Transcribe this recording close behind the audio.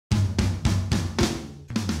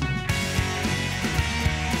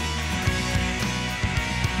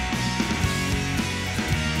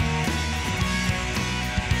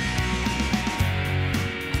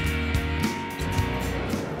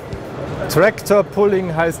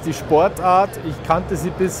Traktor-Pulling heißt die Sportart. Ich kannte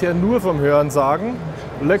sie bisher nur vom Hörensagen.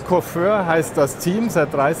 Le Coiffeur heißt das Team,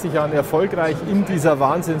 seit 30 Jahren erfolgreich in dieser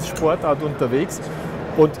Wahnsinnssportart unterwegs.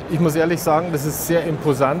 Und ich muss ehrlich sagen, das ist sehr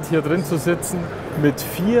imposant, hier drin zu sitzen mit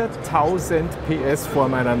 4000 PS vor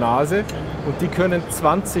meiner Nase und die können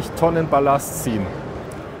 20 Tonnen Ballast ziehen.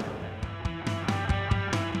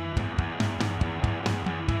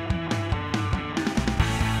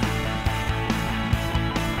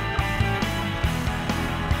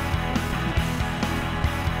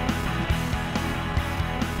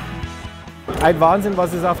 Ein Wahnsinn,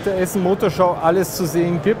 was es auf der Essen Motorshow alles zu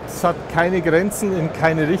sehen gibt. Es hat keine Grenzen in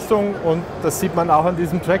keine Richtung und das sieht man auch an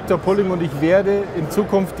diesem Traktor-Pulling und ich werde in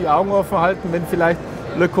Zukunft die Augen offen halten, wenn vielleicht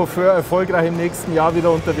Le Coiffeur erfolgreich im nächsten Jahr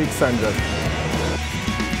wieder unterwegs sein wird.